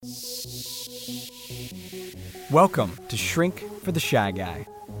Welcome to Shrink for the Shy Guy.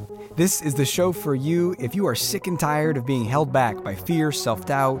 This is the show for you if you are sick and tired of being held back by fear,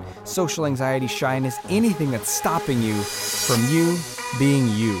 self-doubt, social anxiety, shyness, anything that's stopping you from you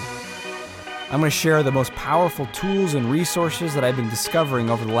being you. I'm going to share the most powerful tools and resources that I've been discovering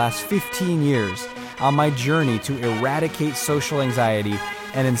over the last 15 years on my journey to eradicate social anxiety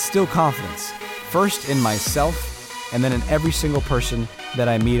and instill confidence, first in myself and then in every single person that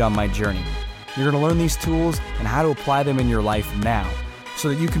I meet on my journey. You're going to learn these tools and how to apply them in your life now so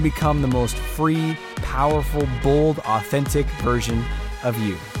that you can become the most free, powerful, bold, authentic version of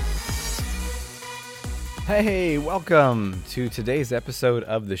you. Hey, welcome to today's episode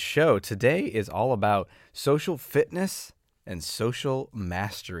of the show. Today is all about social fitness and social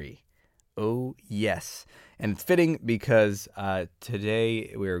mastery. Oh, yes. And it's fitting because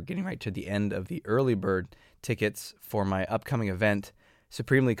today we're getting right to the end of the early bird tickets for my upcoming event,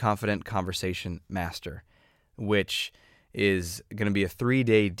 Supremely Confident Conversation Master, which is going to be a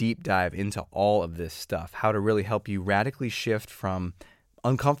 3-day deep dive into all of this stuff, how to really help you radically shift from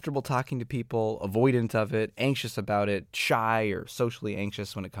uncomfortable talking to people, avoidant of it, anxious about it, shy or socially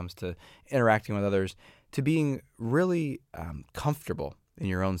anxious when it comes to interacting with others, to being really comfortable in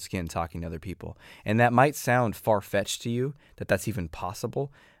your own skin talking to other people. And that might sound far-fetched to you, that's even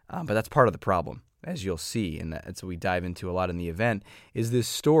possible, but that's part of the problem, as you'll see, and that's what we dive into a lot in the event, is this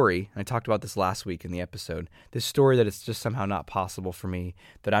story. I talked about this last week in the episode, this story that it's just somehow not possible for me,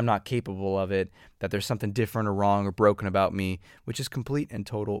 that I'm not capable of it, that there's something different or wrong or broken about me, which is complete and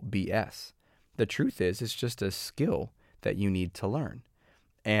total BS. The truth is, it's just a skill that you need to learn.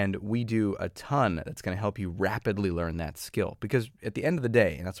 And we do a ton that's going to help you rapidly learn that skill. Because at the end of the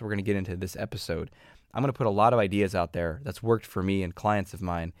day, and that's what we're going to get into this episode, I'm going to put a lot of ideas out there that's worked for me and clients of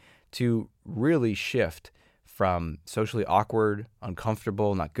mine to really shift from socially awkward,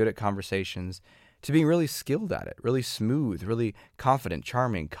 uncomfortable, not good at conversations, to being really skilled at it, really smooth, really confident,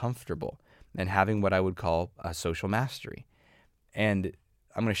 charming, comfortable, and having what I would call a social mastery. And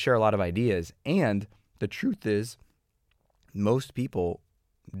I'm going to share a lot of ideas. And the truth is, most people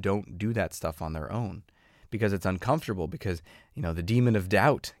don't do that stuff on their own because it's uncomfortable, because, the demon of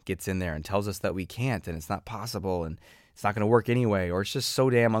doubt gets in there and tells us that we can't and it's not possible and it's not going to work anyway, or it's just so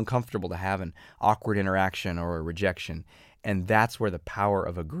damn uncomfortable to have an awkward interaction or a rejection. And that's where the power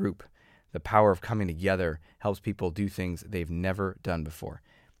of a group, the power of coming together, helps people do things they've never done before.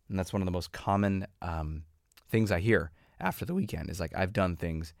 And that's one of the most common things I hear after the weekend is like, I've done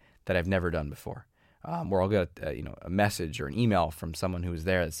things that I've never done before. Where I'll get a message or an email from someone who was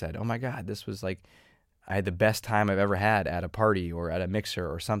there that said, oh my God, this was like, I had the best time I've ever had at a party or at a mixer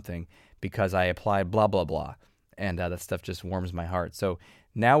or something because I applied blah, blah, blah. And that stuff just warms my heart. So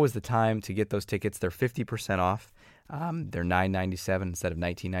now is the time to get those tickets. They're 50% off. They're $9.97 instead of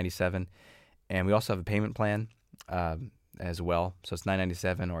 $19.97. And we also have a payment plan as well. So it's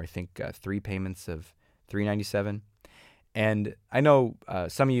 $9.97, or I think 3 payments of $3.97. And I know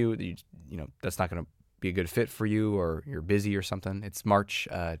some of you, that's not going to be a good fit for you, or you're busy or something. It's March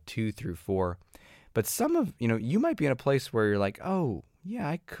 2 through 4. But some of, you might be in a place where you're like, oh, yeah,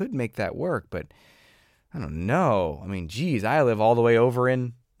 I could make that work, but I don't know. I mean, geez, I live all the way over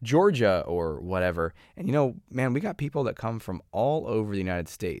in Georgia or whatever. And, man, we got people that come from all over the United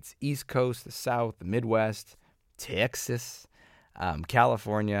States, East Coast, the South, the Midwest, Texas,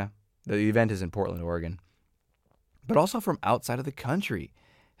 California. The event is in Portland, Oregon. But also from outside of the country.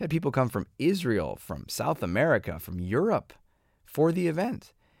 Had people come from Israel, from South America, from Europe for the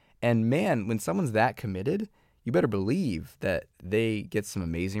event. And man, when someone's that committed, you better believe that they get some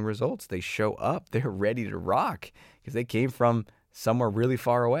amazing results. They show up, they're ready to rock because they came from somewhere really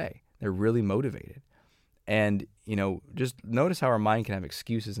far away. They're really motivated. And, just notice how our mind can have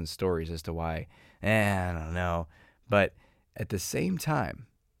excuses and stories as to why, I don't know. But at the same time,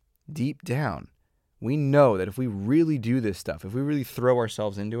 deep down, we know that if we really do this stuff, if we really throw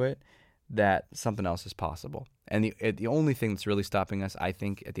ourselves into it, that something else is possible. And the only thing that's really stopping us, I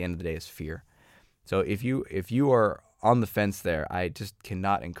think, at the end of the day, is fear. So if you are on the fence there, I just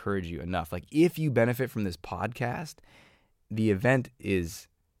cannot encourage you enough. Like, if you benefit from this podcast, the event is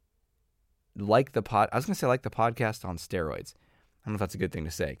like the podcast on steroids. I don't know if that's a good thing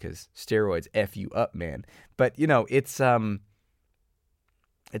to say, because steroids F you up, man. But it's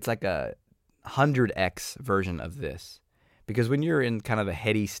like a 100x version of this. Because when you're in kind of a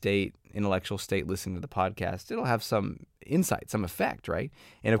heady state, intellectual state, listening to the podcast, it'll have some insight, some effect, right?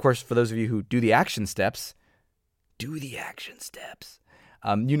 And of course, for those of you who do the action steps, you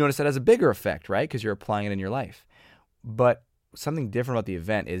notice that has a bigger effect, right? Because you're applying it in your life. But something different about the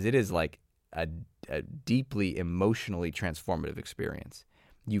event is it is like a deeply emotionally transformative experience.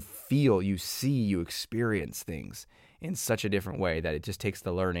 You feel, you see, you experience things in such a different way that it just takes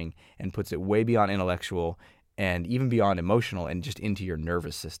the learning and puts it way beyond intellectual and even beyond emotional and just into your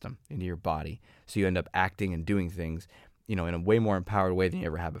nervous system, into your body. So you end up acting and doing things, in a way more empowered way than you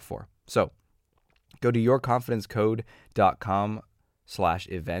ever have before. So go to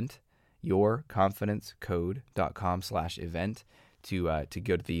yourconfidencecode.com/event, yourconfidencecode.com/event to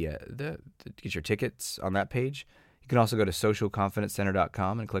go to the get your tickets on that page. You can also go to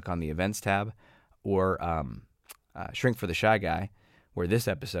socialconfidencecenter.com and click on the events tab, or Shrink for the Shy Guy, where this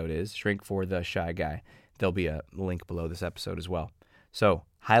episode is, Shrink for the Shy Guy. There'll be a link below this episode as well. So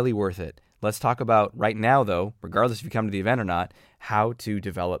highly worth it. Let's talk about right now, though, regardless if you come to the event or not, how to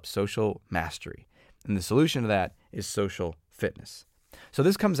develop social mastery. And the solution to that is social fitness. So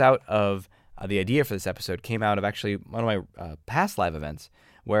this comes out of the idea for this episode came out of actually one of my past live events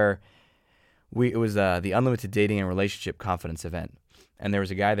where it was the Unlimited Dating and Relationship Confidence event. And there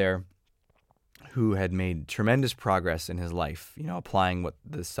was a guy there who had made tremendous progress in his life, applying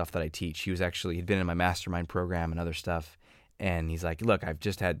the stuff that I teach. He'd been in my mastermind program and other stuff. And he's like, look, I've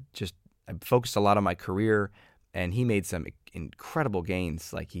focused a lot on my career, and he made some incredible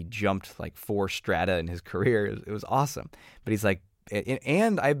gains. Like he jumped like 4 strata in his career. It was awesome. But he's like,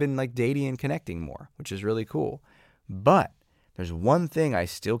 and I've been like dating and connecting more, which is really cool. But there's one thing I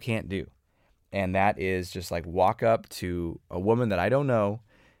still can't do. And that is just like walk up to a woman that I don't know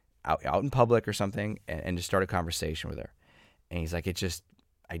out in public or something and just start a conversation with her. And he's like, I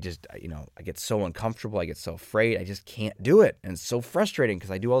get so uncomfortable. I get so afraid. I just can't do it. And it's so frustrating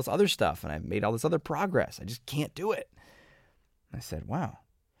because I do all this other stuff and I've made all this other progress. I just can't do it. And I said, wow.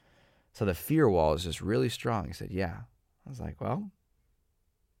 So the fear wall is just really strong. He said, yeah. I was like, well,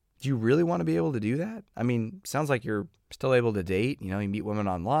 do you really want to be able to do that? I mean, sounds like you're still able to date. You meet women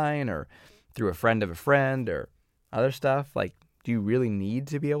online or through a friend of a friend or other stuff. Like, do you really need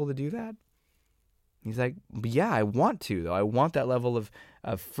to be able to do that? He's like, yeah, I want to, though. I want that level of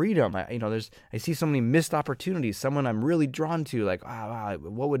freedom. I see so many missed opportunities. Someone I'm really drawn to, like, wow,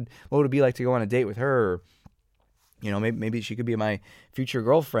 what would it be like to go on a date with her? Or, maybe she could be my future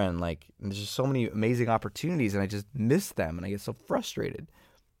girlfriend. Like, there's just so many amazing opportunities, and I just miss them, and I get so frustrated.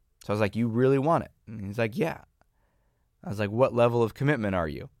 So I was like, you really want it? And he's like, yeah. I was like, what level of commitment are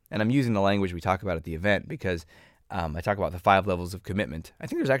you? And I'm using the language we talk about at the event because I talk about the 5 levels of commitment. I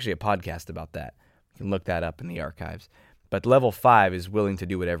think there's actually a podcast about that. You can look that up in the archives. But level 5 is willing to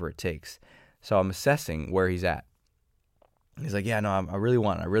do whatever it takes. So I'm assessing where he's at. And he's like, yeah, no, I really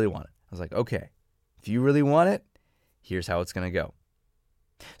want it. I really want it. I was like, okay, if you really want it, here's how it's going to go.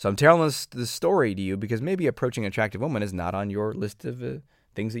 So I'm telling this story to you because maybe approaching an attractive woman is not on your list of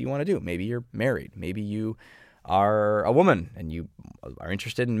things that you want to do. Maybe you're married. Maybe you are a woman and you are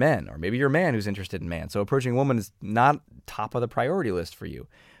interested in men, or maybe you're a man who's interested in men. So approaching a woman is not top of the priority list for you.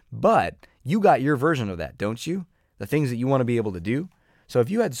 But you got your version of that, don't you? The things that you want to be able to do. So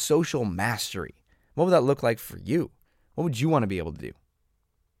if you had social mastery, what would that look like for you? What would you want to be able to do?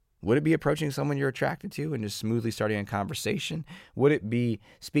 Would it be approaching someone you're attracted to and just smoothly starting a conversation? Would it be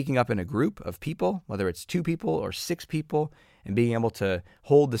speaking up in a group of people, whether it's 2 people or 6 people, and being able to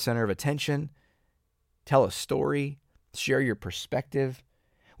hold the center of attention, tell a story, share your perspective?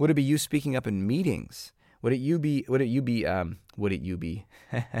 Would it be you speaking up in meetings? Would it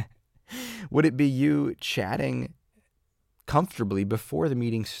be you chatting comfortably before the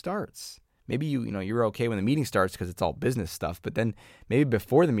meeting starts? Maybe you're okay when the meeting starts because it's all business stuff, but then maybe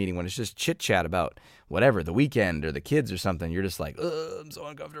before the meeting when it's just chit chat about whatever, the weekend or the kids or something, you're just like, I'm so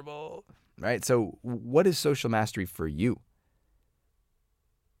uncomfortable, right? So what is social mastery for you?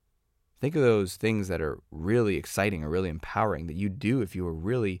 Think of those things that are really exciting or really empowering that you do if you are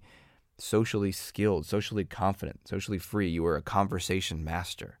really socially skilled, socially confident, socially free. You are a conversation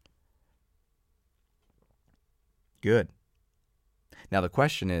master. Good. Now the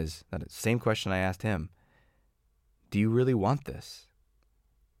question is, that same question I asked him, do you really want this?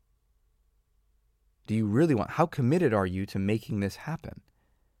 Do you really want, how committed are you to making this happen?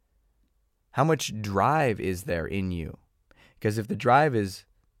 How much drive is there in you? Because if the drive is,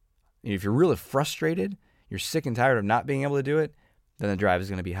 if you're really frustrated, you're sick and tired of not being able to do it, then the drive is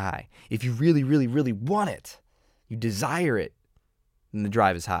going to be high. If you really, really, really want it, you desire it, then the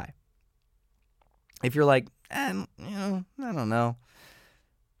drive is high. If you're like, I don't know,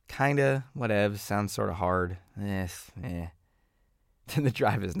 kind of, whatever, sounds sort of hard, then the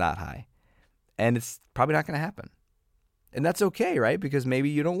drive is not high. And it's probably not going to happen. And that's okay, right? Because maybe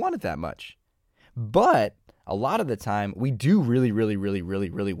you don't want it that much. But a lot of the time, we do really, really, really, really,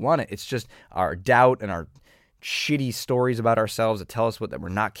 really want it. It's just our doubt and our shitty stories about ourselves that tell us that we're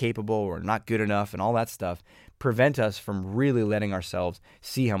not capable or not good enough and all that stuff prevent us from really letting ourselves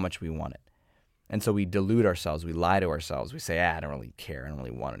see how much we want it. And so we delude ourselves. We lie to ourselves. We say, I don't really care. I don't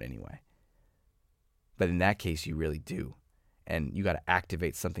really want it anyway. But in that case, you really do. And you got to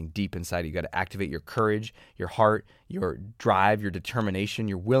activate something deep inside. You got to activate your courage, your heart, your drive, your determination,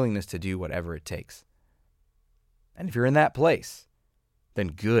 your willingness to do whatever it takes. And if you're in that place, then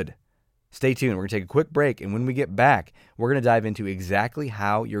good. Stay tuned. We're going to take a quick break. And when we get back, we're going to dive into exactly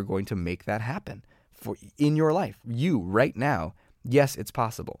how you're going to make that happen in your life. You, right now. Yes, it's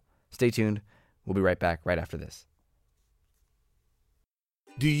possible. Stay tuned. We'll be right back right after this.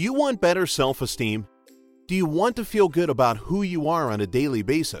 Do you want better self-esteem? Do you want to feel good about who you are on a daily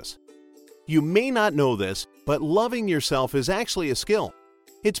basis? You may not know this, but loving yourself is actually a skill.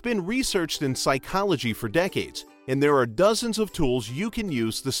 It's been researched in psychology for decades, and there are dozens of tools you can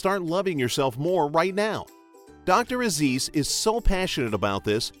use to start loving yourself more right now. Dr. Aziz is so passionate about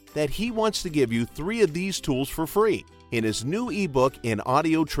this that he wants to give you 3 of these tools for free in his new ebook and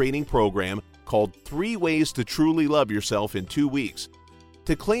audio training program called 3 Ways to Truly Love Yourself in 2 weeks.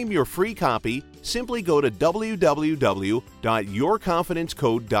 To claim your free copy, simply go to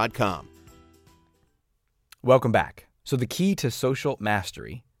www.yourconfidencecode.com. Welcome back. So the key to social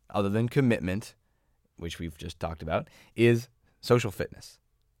mastery, other than commitment, which we've just talked about, is social fitness.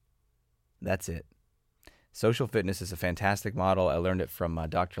 That's it. Social fitness is a fantastic model. I learned it from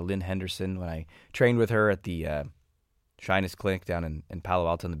Dr. Lynn Henderson when I trained with her at the Shyness Clinic down in Palo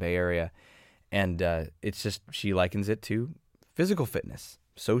Alto in the Bay Area. And it's just, she likens it to physical fitness,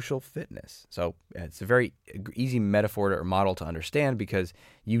 social fitness. So it's a very easy metaphor or model to understand because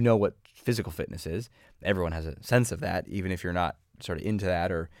you know what physical fitness is. Everyone has a sense of that, even if you're not sort of into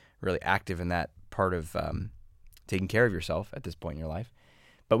that or really active in that part of taking care of yourself at this point in your life.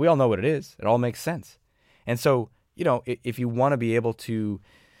 But we all know what it is. It all makes sense. And so, if you want to be able to,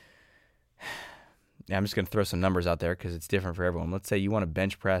 I'm just going to throw some numbers out there because it's different for everyone. Let's say you want to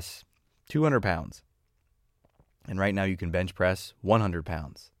bench press 200 pounds. And right now you can bench press 100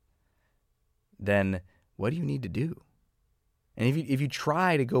 pounds. Then what do you need to do? And if you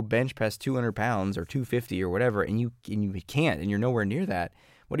try to go bench press 200 pounds or 250 or whatever, and you can't, and you're nowhere near that,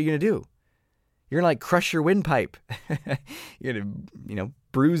 what are you going to do? You're going to crush your windpipe. You're going to,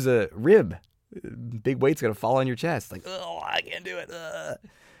 bruise a rib. Big weight's going to fall on your chest. Like, oh, I can't do it.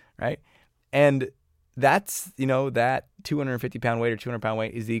 Right? And that's, that 250 pound weight or 200 pound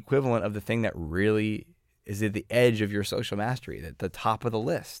weight is the equivalent of the thing that really is at the edge of your social mastery, at the top of the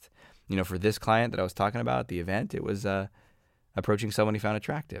list. For this client that I was talking about at the event, it was approaching someone he found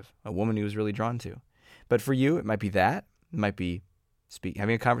attractive, a woman he was really drawn to. But for you, it might be that. It might be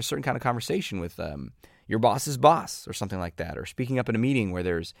having a certain kind of conversation with your boss's boss or something like that, or speaking up in a meeting where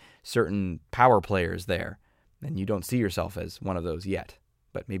there's certain power players there, and you don't see yourself as one of those yet,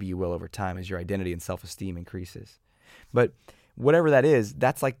 but maybe you will over time as your identity and self-esteem increases. But whatever that is,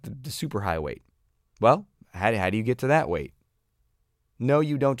 that's like the super high weight. Well, how do you get to that weight? No,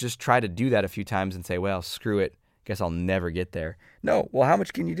 you don't just try to do that a few times and say, well, screw it. Guess I'll never get there. No. Well, how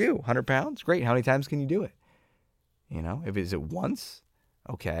much can you do? 100 pounds? Great. How many times can you do it? Is it once?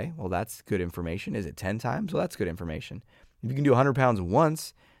 Okay. Well, that's good information. Is it 10 times? Well, that's good information. If you can do 100 pounds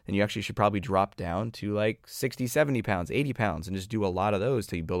once, then you actually should probably drop down to like 60, 70 pounds, 80 pounds, and just do a lot of those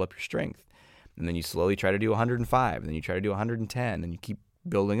till you build up your strength. And then you slowly try to do 105, and then you try to do 110, and you keep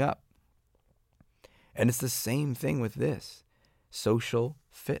building up. And it's the same thing with this, social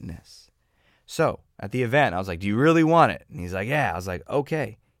fitness. So at the event, I was like, do you really want it? And he's like, yeah. I was like,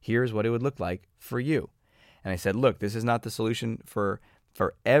 okay, here's what it would look like for you. And I said, look, this is not the solution for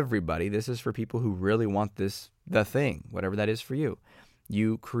everybody. This is for people who really want the thing, whatever that is for you.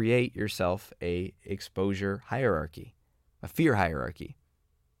 You create yourself a exposure hierarchy, a fear hierarchy,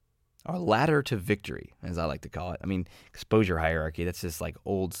 or ladder to victory, as I like to call it. I mean, exposure hierarchy, that's just like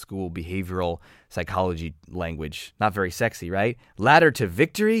old school behavioral psychology language. Not very sexy, right? Ladder to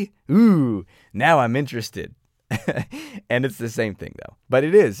victory? Ooh, now I'm interested. And it's the same thing, though. But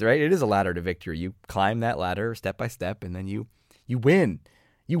it is, right? It is a ladder to victory. You climb that ladder step by step, and then you win.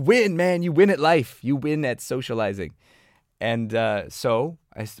 You win, man. You win at life. You win at socializing. And so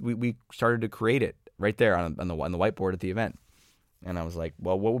we started to create it right there on the whiteboard at the event. And I was like,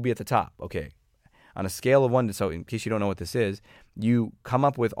 well, what will be at the top? Okay. On a scale of 1 to, so in case you don't know what this is, you come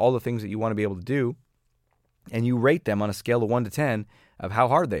up with all the things that you want to be able to do, and you rate them on a scale of 1 to 10 of how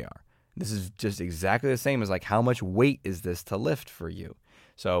hard they are. This is just exactly the same as like how much weight is this to lift for you.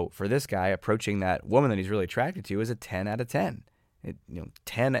 So for this guy, approaching that woman that he's really attracted to is a 10 out of 10.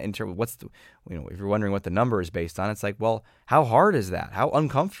 10 in terms of what's the, if you're wondering what the number is based on, it's like, well, how hard is that? How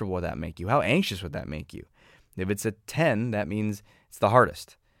uncomfortable would that make you? How anxious would that make you? If it's a 10, that means it's the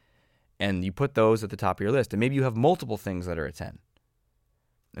hardest. And you put those at the top of your list. And maybe you have multiple things that are a 10.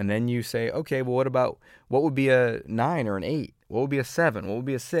 And then you say, okay, well, what would be a 9 or an 8? What would be a 7? What would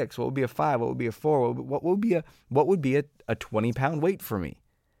be a 6? What would be a 5? What would be a 4? What would be a 20-pound weight for me?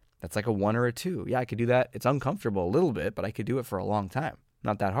 That's like a 1 or a 2. Yeah, I could do that. It's uncomfortable a little bit, but I could do it for a long time.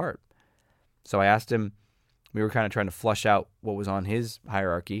 Not that hard. So I asked him, we were kind of trying to flush out what was on his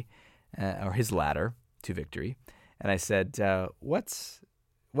hierarchy or his ladder to victory. And I said, what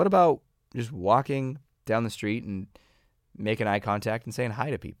about just walking down the street and making eye contact and saying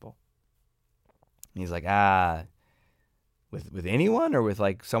hi to people? And he's like, with anyone or with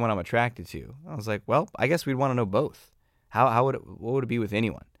like someone I'm attracted to? I was like, well, I guess we'd want to know both. What would it be with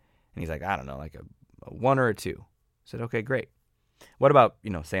anyone? And he's like, I don't know, like a 1 or a 2. I said, okay, great. What about,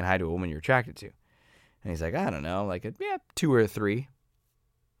 saying hi to a woman you're attracted to? And he's like, I don't know, like a 2 or a 3.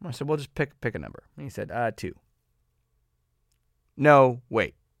 I said, well, just pick a number. And he said, 2. No,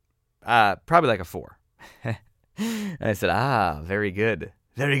 wait. Probably like a 4. And I said, very good.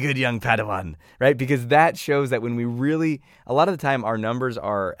 Very good, young Padawan. Right? Because that shows that when we really, a lot of the time our numbers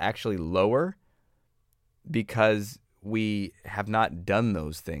are actually lower because we have not done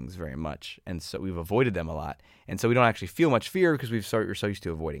those things very much. And so we've avoided them a lot. And so we don't actually feel much fear because we're so used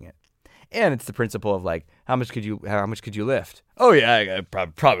to avoiding it. And it's the principle of like, how much could you lift? Oh yeah, I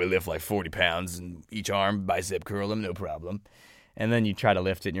probably lift like 40 pounds in each arm, bicep curl them, no problem. And then you try to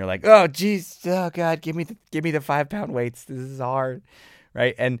lift it and you're like, oh geez, oh God, give me the 5-pound weights. This is hard.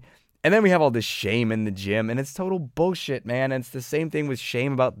 Right? And then we have all this shame in the gym, and it's total bullshit, man. And it's the same thing with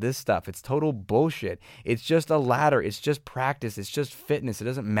shame about this stuff. It's total bullshit. It's just a ladder. It's just practice. It's just fitness. It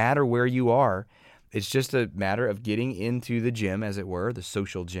doesn't matter where you are. It's just a matter of getting into the gym, as it were, the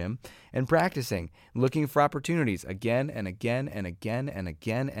social gym, and practicing, looking for opportunities again and again and again and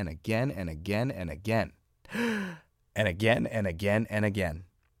again and again and again and again. And again and again and again.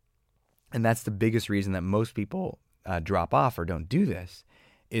 And that's the biggest reason that most people drop off or don't do this.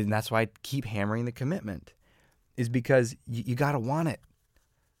 And that's why I keep hammering the commitment, is because you got to want it.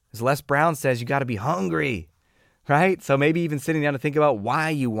 As Les Brown says, you got to be hungry, right? So maybe even sitting down to think about why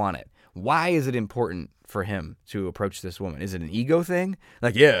you want it. Why is it important for him to approach this woman? Is it an ego thing?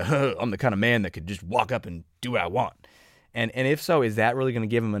 Like, yeah, I'm the kind of man that could just walk up and do what I want. And if so, is that really going to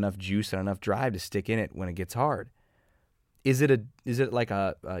give him enough juice and enough drive to stick in it when it gets hard? Is it like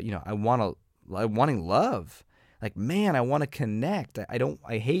wanting love? Like, man, I want to connect.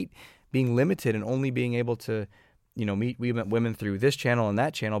 I hate being limited and only being able to, meet women through this channel and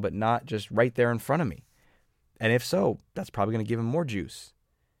that channel, but not just right there in front of me. And if so, that's probably going to give him more juice.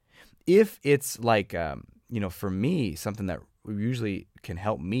 If it's like, for me, something that usually can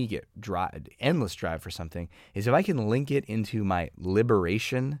help me get endless drive for something is if I can link it into my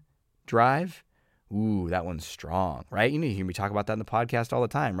liberation drive. Ooh, that one's strong, right? You hear me talk about that in the podcast all the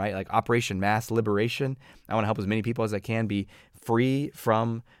time, right? Like Operation Mass Liberation. I want to help as many people as I can be free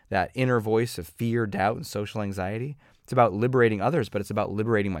from that inner voice of fear, doubt, and social anxiety. It's about liberating others, but it's about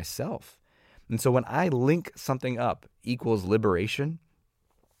liberating myself. And so when I link something up equals liberation,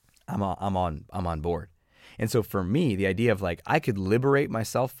 I'm on board. And so for me, the idea of like I could liberate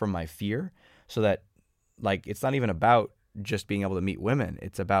myself from my fear so that like it's not even about just being able to meet women.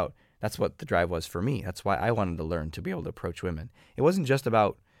 It's about that's what the drive was for me. That's why I wanted to learn to be able to approach women. It wasn't just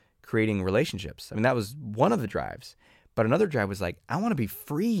about creating relationships. I mean, that was one of the drives. But another drive was like, I want to be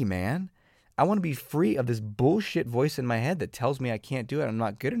free, man. I want to be free of this bullshit voice in my head that tells me I can't do it. I'm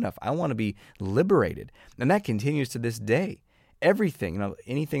not good enough. I want to be liberated. And that continues to this day. Everything,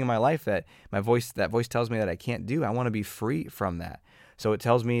 anything in my life that voice tells me that I can't do, I want to be free from that. So it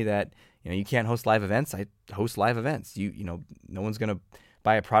tells me that, you can't host live events. I host live events. No one's going to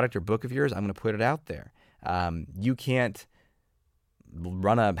buy a product or book of yours. I'm going to put it out there. You can't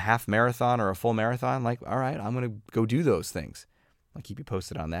run a half marathon or a full marathon. Like, all right, I'm going to go do those things. I'll keep you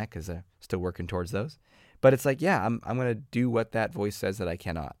posted on that because I'm still working towards those. But it's like, yeah, I'm going to do what that voice says that I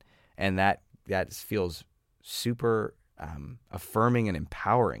cannot. And that feels super affirming and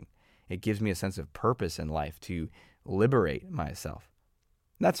empowering. It gives me a sense of purpose in life to liberate myself.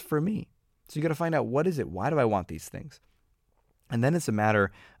 And that's for me. So you got to find out, what is it? Why do I want these things? And then it's a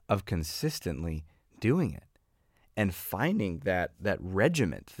matter of consistently doing it and finding that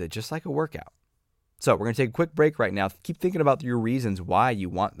regiment, that just like a workout. So we're going to take a quick break right now. Keep thinking about your reasons why you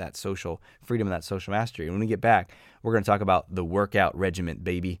want that social freedom and that social mastery. And when we get back, we're going to talk about the workout regiment,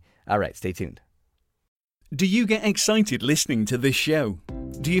 baby. All right, stay tuned. Do you get excited listening to this show?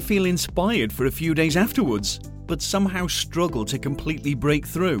 Do you feel inspired for a few days afterwards, but somehow struggle to completely break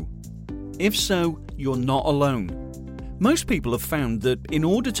through? If so, you're not alone. Most people have found that in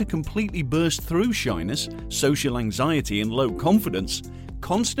order to completely burst through shyness, social anxiety and low confidence,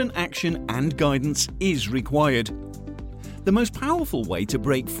 constant action and guidance is required. The most powerful way to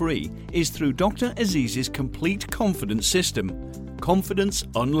break free is through Dr. Aziz's complete confidence system, Confidence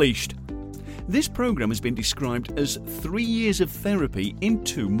Unleashed. This program has been described as 3 years of therapy in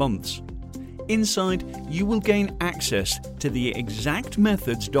 2 months. Inside, you will gain access to the exact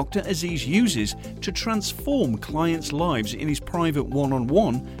methods Dr. Aziz uses to transform clients' lives in his private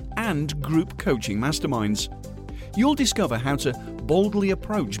one-on-one and group coaching masterminds. You'll discover how to boldly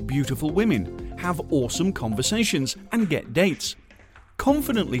approach beautiful women, have awesome conversations and get dates,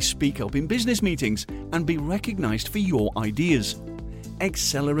 confidently speak up in business meetings and be recognized for your ideas,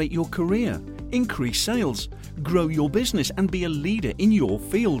 accelerate your career, increase sales, grow your business and be a leader in your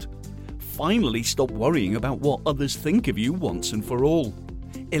field. Finally, stop worrying about what others think of you once and for all.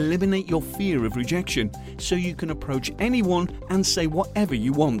 Eliminate your fear of rejection so you can approach anyone and say whatever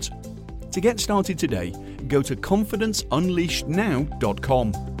you want. To get started today, go to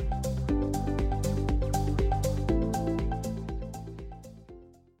confidenceunleashednow.com.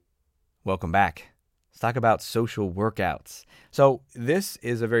 Welcome back. Let's talk about social workouts. So this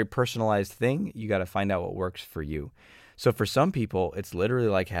is a very personalized thing. You got to find out what works for you. So for some people, it's literally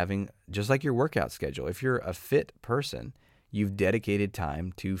like having, just like your workout schedule. If you're a fit person, you've dedicated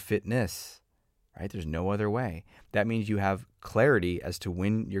time to fitness, right? There's no other way. That means you have clarity as to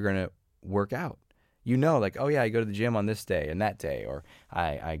when you're going to work out. You know, like, oh yeah, I go to the gym on this day and that day, or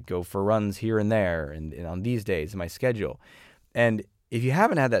I go for runs here and there and on these days in my schedule. And if you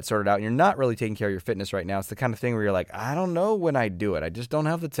haven't had that sorted out and you're not really taking care of your fitness right now, it's the kind of thing where you're like, I don't know when I do it. I just don't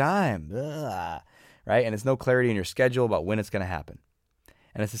have the time. Ugh. Right? And it's no clarity in your schedule about when it's going to happen.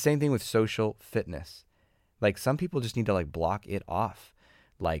 And it's the same thing with social fitness. Like some people just need to like block it off.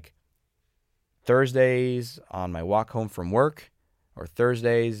 Like Thursdays on my walk home from work, or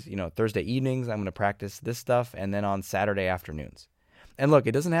Thursdays, Thursday evenings, I'm going to practice this stuff. And then on Saturday afternoons. And look,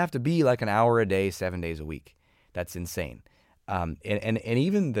 it doesn't have to be like an hour a day, 7 days a week. That's insane. And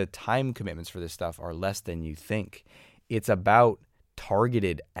even the time commitments for this stuff are less than you think. It's about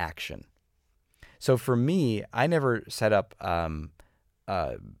targeted action. So for me, I never set up a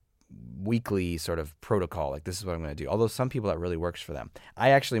weekly sort of protocol, like this is what I'm going to do. Although some people that really works for them.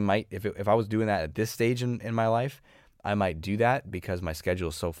 I actually might, if I was doing that at this stage in my life, I might do that because my schedule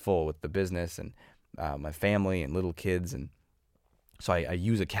is so full with the business and my family and little kids. And so I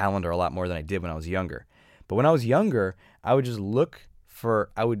use a calendar a lot more than I did when I was younger. But when I was younger, I would just look for,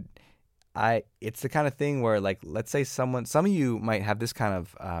 it's the kind of thing where, like, let's say some of you might have this kind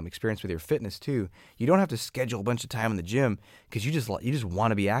of experience with your fitness too. You don't have to schedule a bunch of time in the gym because you just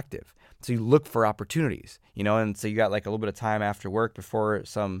want to be active. So you look for opportunities, and so you got like a little bit of time after work before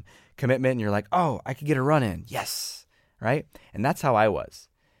some commitment and you're like, oh, I could get a run in. Yes. Right. And that's how I was.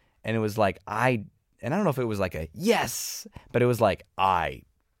 And it was like, and I don't know if it was like a yes, but it was like, I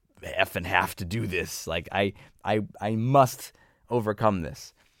effing have to do this. Like I must overcome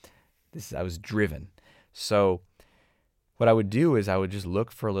this. I was driven. So what I would do is I would just look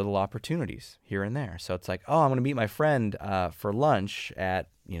for little opportunities here and there. So it's like, oh, I'm going to meet my friend for lunch at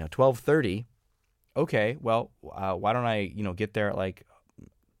 12:30. Okay, well, why don't I get there at like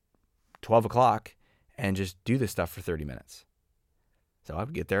 12 o'clock and just do this stuff for 30 minutes. So I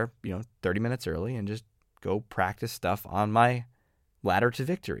would get there 30 minutes early and just go practice stuff on my ladder to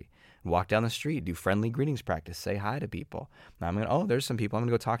victory. Walk down the street, do friendly greetings practice, say hi to people. Now there's some people, I'm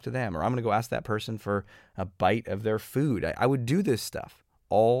going to go talk to them, or I'm going to go ask that person for a bite of their food. I would do this stuff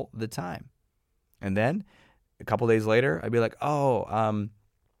all the time. And then a couple days later, I'd be like,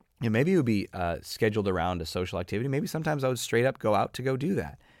 maybe it would be scheduled around a social activity. Maybe sometimes I would straight up go out to go do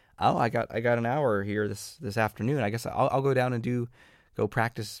that. Oh, I got an hour here this afternoon. I guess I'll go down and go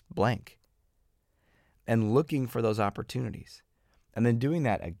practice blank. And looking for those opportunities. And then doing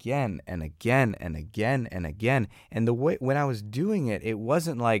that again and again and again and again. And the way when I was doing it, it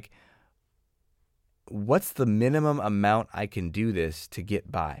wasn't like, what's the minimum amount I can do this to get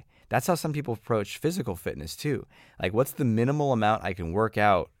by? That's how some people approach physical fitness too. Like, what's the minimal amount I can work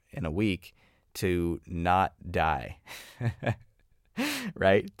out in a week to not die?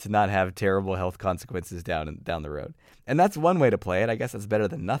 Right? To not have terrible health consequences down the road. And that's one way to play it. I guess that's better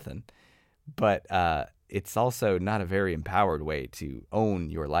than nothing. But it's also not a very empowered way to own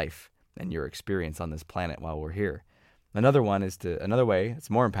your life and your experience on this planet while we're here. Another way it's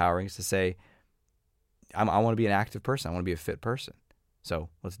more empowering is to say, I want to be an active person. I want to be a fit person. So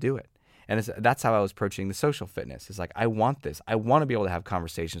let's do it. And that's how I was approaching the social fitness. It's like, I want this. I want to be able to have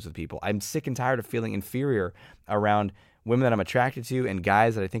conversations with people. I'm sick and tired of feeling inferior around women that I'm attracted to and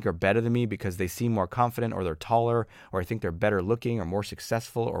guys that I think are better than me because they seem more confident or they're taller or I think they're better looking or more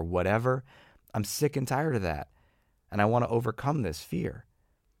successful or whatever. I'm sick and tired of that. And I want to overcome this fear.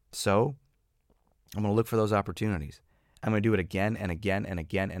 So I'm going to look for those opportunities. I'm going to do it again and again and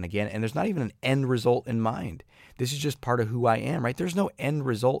again and again. And there's not even an end result in mind. This is just part of who I am, right? There's no end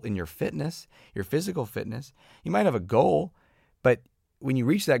result in your fitness, your physical fitness. You might have a goal, but when you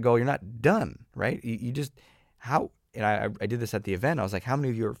reach that goal, you're not done, right? You just, and I did this at the event. I was like, how many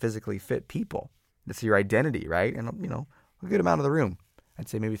of you are physically fit people? That's your identity, right? And, a good amount of the room, I'd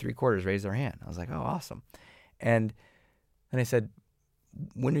say maybe 3/4 raised their hand. I was like, oh, awesome. And then I said,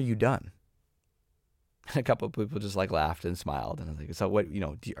 when are you done? And a couple of people just laughed and smiled. And I was like, so what,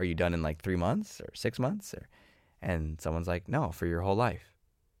 are you done in 3 months or 6 months? And someone's like, no, for your whole life.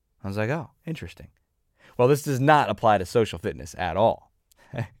 I was like, oh, interesting. Well, this does not apply to social fitness at all.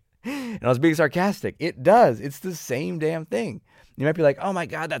 And I was being sarcastic. It does. It's the same damn thing. You might be like, oh my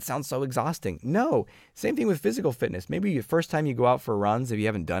God, that sounds so exhausting. No, same thing with physical fitness. Maybe the first time you go out for runs, if you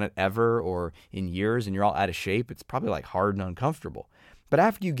haven't done it ever or in years and you're all out of shape, it's probably hard and uncomfortable. But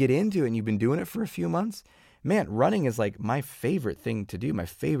after you get into it and you've been doing it for a few months, man, running is my favorite thing to do, my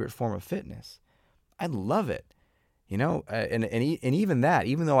favorite form of fitness. I love it, and even that,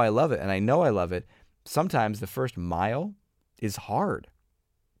 even though I love it and I know I love it, sometimes the first mile is hard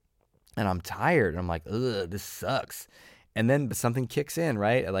and I'm tired. I'm like, ugh, this sucks. And then something kicks in,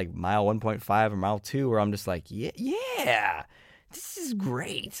 right? At mile 1.5 or mile 2 where I'm just like, yeah, this is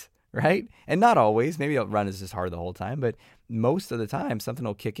great. Right? And not always. Maybe a run is just hard the whole time, but most of the time something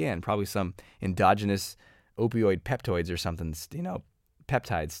will kick in. Probably some endogenous opioid peptoids or something,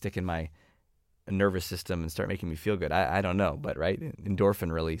 peptides stick in my nervous system and start making me feel good. I don't know, but right?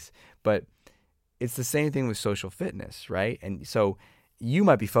 Endorphin release. But it's the same thing with social fitness, right? And so you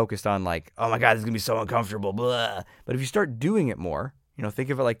might be focused on oh my God, this is going to be so uncomfortable, blah. But if you start doing it more, think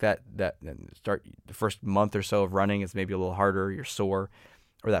of it like that start the first month or so of running, it's maybe a little harder, you're sore.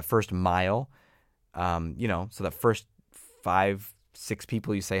 Or that first mile, so that first 5, 6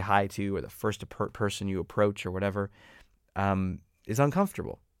 people you say hi to, or the first person you approach, or whatever, is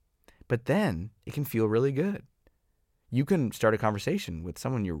uncomfortable. But then it can feel really good. You can start a conversation with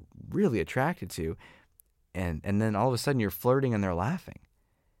someone you're really attracted to, and then all of a sudden you're flirting and they're laughing.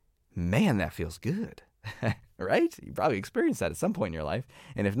 Man, that feels good, right? You probably experienced that at some point in your life,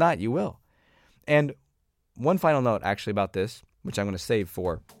 and if not, you will. And one final note, actually, about this, which I'm going to save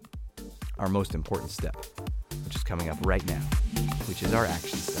for our most important step, which is coming up right now, which is our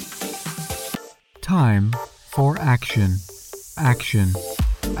action step. Time for action. Action.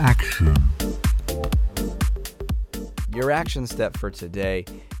 Action. Your action step for today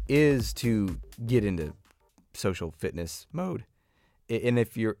is to get into social fitness mode. And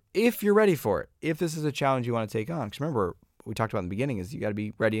if you're ready for it, if this is a challenge you want to take on, because remember, we talked about in the beginning is you got to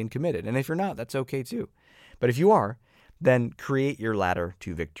be ready and committed. And if you're not, that's okay too. But if you are, then create your ladder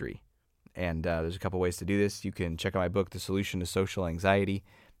to victory. And there's a couple ways to do this. You can check out my book, The Solution to Social Anxiety.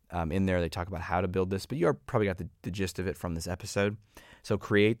 In there, they talk about how to build this, but you probably got the gist of it from this episode. So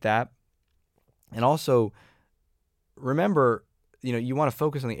create that. And also remember, you want to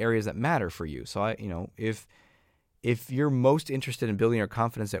focus on the areas that matter for you. So if you're most interested in building your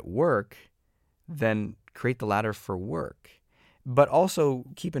confidence at work, then create the ladder for work. But also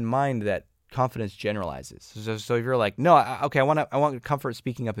keep in mind that confidence generalizes. So if you're like, no, I want comfort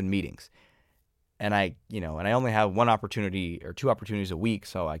speaking up in meetings, and I only have 1 opportunity or 2 opportunities a week,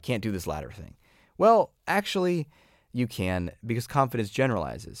 so I can't do this ladder thing. Well, actually, you can, because confidence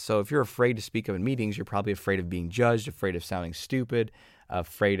generalizes. So if you're afraid to speak up in meetings, you're probably afraid of being judged, afraid of sounding stupid,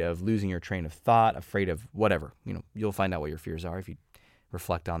 afraid of losing your train of thought, afraid of whatever. You'll find out what your fears are if you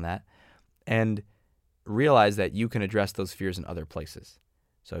reflect on that, and realize that you can address those fears in other places.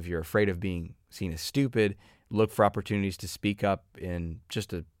 So if you're afraid of being seen as stupid, look for opportunities to speak up in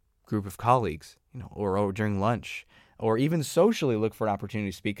just a group of colleagues, or during lunch, or even socially look for an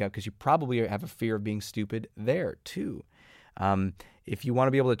opportunity to speak up because you probably have a fear of being stupid there too. If you want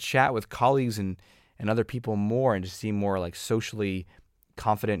to be able to chat with colleagues and other people more and just seem more socially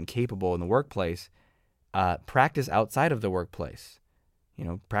confident and capable in the workplace, practice outside of the workplace.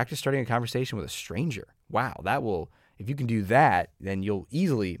 Practice starting a conversation with a stranger. Wow, that will... If you can do that, then you'll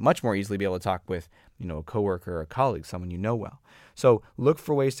much more easily be able to talk with, a coworker or a colleague, someone you know well. So look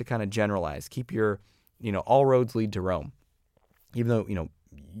for ways to kind of generalize. Keep your, all roads lead to Rome. Even though,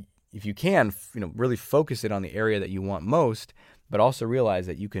 if you can, really focus it on the area that you want most, but also realize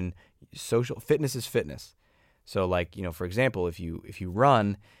that you can, social fitness is fitness. So for example, if you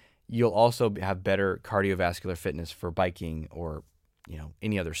run, you'll also have better cardiovascular fitness for biking or,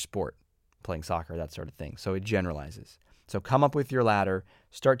 any other sport. Playing soccer, that sort of thing. So it generalizes. So come up with your ladder,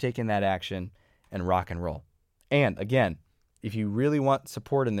 start taking that action, and rock and roll. And again, if you really want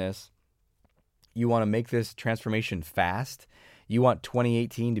support in this, you want to make this transformation fast, you want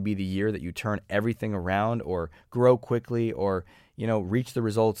 2018 to be the year that you turn everything around or grow quickly or, reach the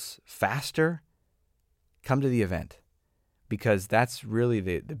results faster, come to the event. Because that's really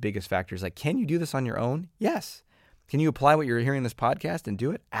the biggest factor. Is like, can you do this on your own? Yes. Can you apply what you're hearing in this podcast and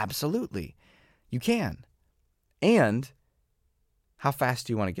do it? Absolutely. You can. And how fast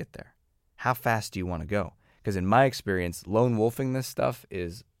do you want to get there? How fast do you want to go? Because in my experience, lone wolfing this stuff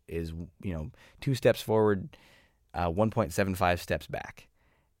is 2 steps forward, 1.75 steps back.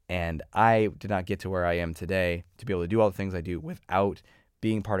 And I did not get to where I am today to be able to do all the things I do without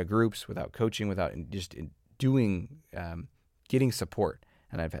being part of groups, without coaching, without just doing, getting support.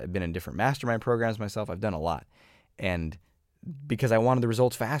 And I've been in different mastermind programs myself. I've done a lot. And because I wanted the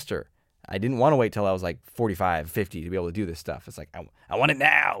results faster, I didn't want to wait till I was like 45, 50 to be able to do this stuff. It's like, I want it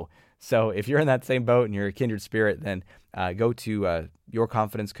now. So if you're in that same boat and you're a kindred spirit, then go to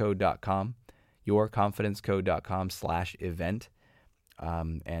yourconfidencecode.com, yourconfidencecode.com/event,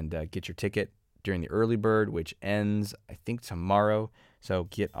 and get your ticket during the early bird, which ends, I think, tomorrow. So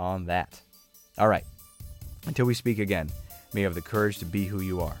get on that. All right. Until we speak again, may you have the courage to be who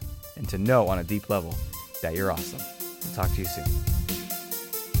you are and to know on a deep level that you're awesome. I'll talk to you soon.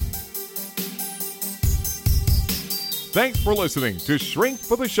 Thanks for listening to Shrink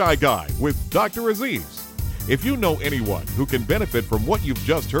for the Shy Guy with Dr. Aziz. If you know anyone who can benefit from what you've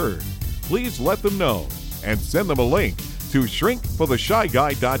just heard, please let them know and send them a link to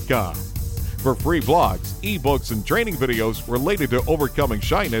shrinkfortheshyguy.com. For free blogs, ebooks, and training videos related to overcoming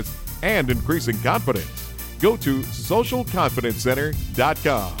shyness and increasing confidence, go to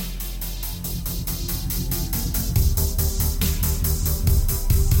socialconfidencecenter.com.